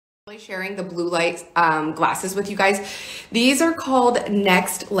Sharing the blue light glasses with you guys. These are called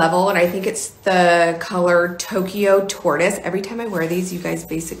Next Level, and I think it's the color Tokyo Tortoise. Every time I wear these, you guys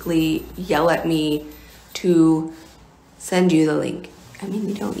basically yell at me to send you the link. I mean,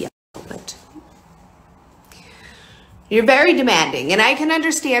 you don't yell, but you're very demanding, and I can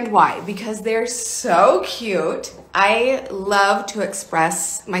understand why, because they're so cute. I love to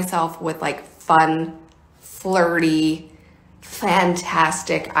express myself with like fun, flirty,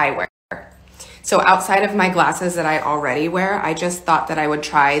 fantastic eyewear. So outside of my glasses that I already wear, I just thought that I would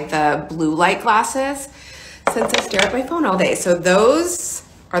try the blue light glasses since I stare at my phone all day. So those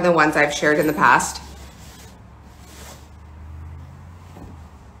are the ones I've shared in the past.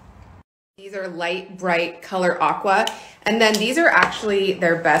 These are light, bright color aqua. And then these are actually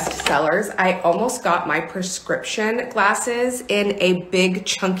their best sellers. I almost got my prescription glasses in a big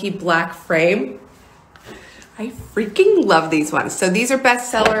chunky black frame. I freaking love these ones. So these are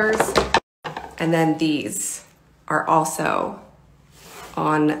best sellers. And then these are also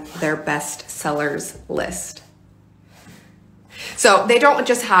on their best sellers list. So they don't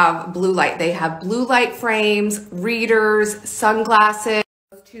just have blue light. They have blue light frames, readers, sunglasses.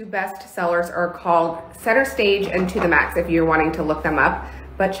 Those two best sellers are called Center Stage and To The Max if you're wanting to look them up.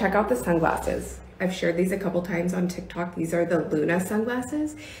 But check out the sunglasses. I've shared these a couple times on TikTok. These are the Luna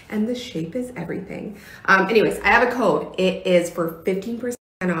sunglasses, and the shape is everything. Anyways, I have a code. It is for 15%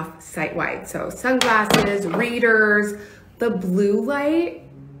 off site-wide. So sunglasses, readers, the blue light.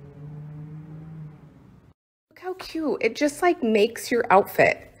 Look how cute. It just like makes your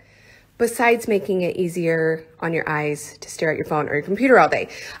outfit, besides making it easier on your eyes to stare at your phone or your computer all day.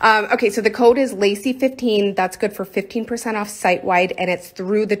 Okay, so the code is Lacey15. That's good for 15% off site-wide, and it's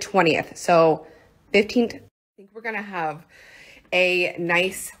through the 20th. So 15th, I think we're gonna have a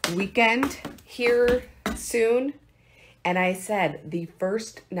nice weekend here soon. And I said, the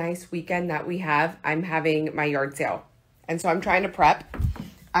first nice weekend that we have, I'm having my yard sale. And so I'm trying to prep.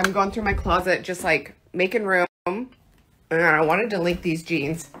 I'm going through my closet, just like making room. And I wanted to link these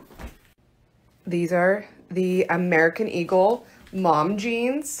jeans. These are the American Eagle mom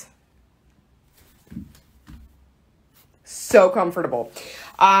jeans. So comfortable.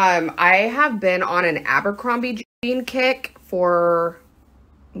 I have been on an Abercrombie jean kick for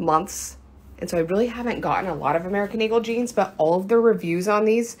months. And so I really haven't gotten a lot of American Eagle jeans, but all of the reviews on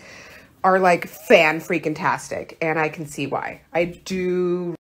these are like fan-freaking-tastic. And I can see why. I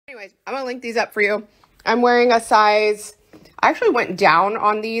do. Anyways, I'm going to link these up for you. I'm wearing a size, I actually went down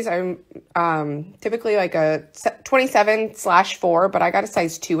on these. I'm typically like a 27/4, but I got a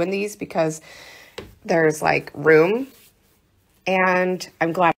size 2 in these because there's like room. And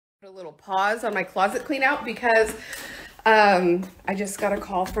I'm glad I put a little pause on my closet clean out because I just got a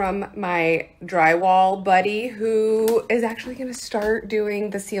call from my drywall buddy who is actually going to start doing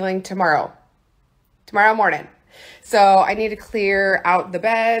the ceiling tomorrow morning. So I need to clear out the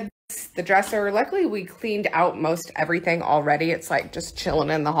beds, the dresser. Luckily, we cleaned out most everything already. It's like just chilling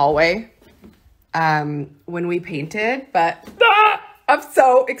in the hallway when we painted, but I'm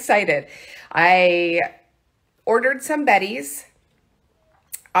so excited. I ordered some Betties.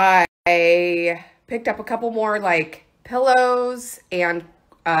 I picked up a couple more like pillows and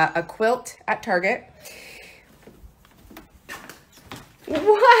a quilt at Target.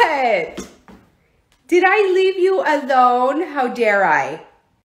 What? Did I leave you alone? How dare I?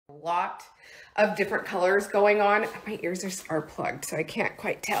 A lot of different colors going on. My ears are plugged, so I can't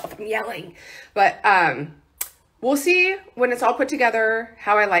quite tell if I'm yelling. But we'll see when it's all put together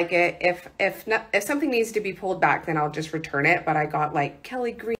how I like it. If something needs to be pulled back, then I'll just return it. But I got like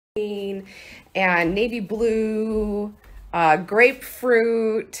Kelly green and navy blue,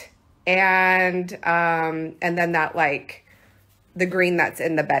 grapefruit, and then that like the green that's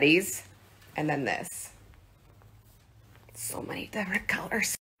in the Betties, and then this. So many different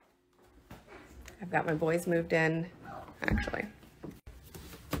colors. I've got my boys moved in, actually,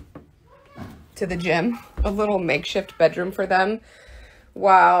 to the gym, a little makeshift bedroom for them,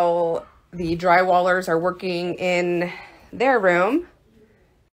 while the drywallers are working in their room.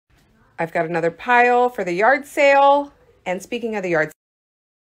 I've got another pile for the yard sale. And speaking of the yard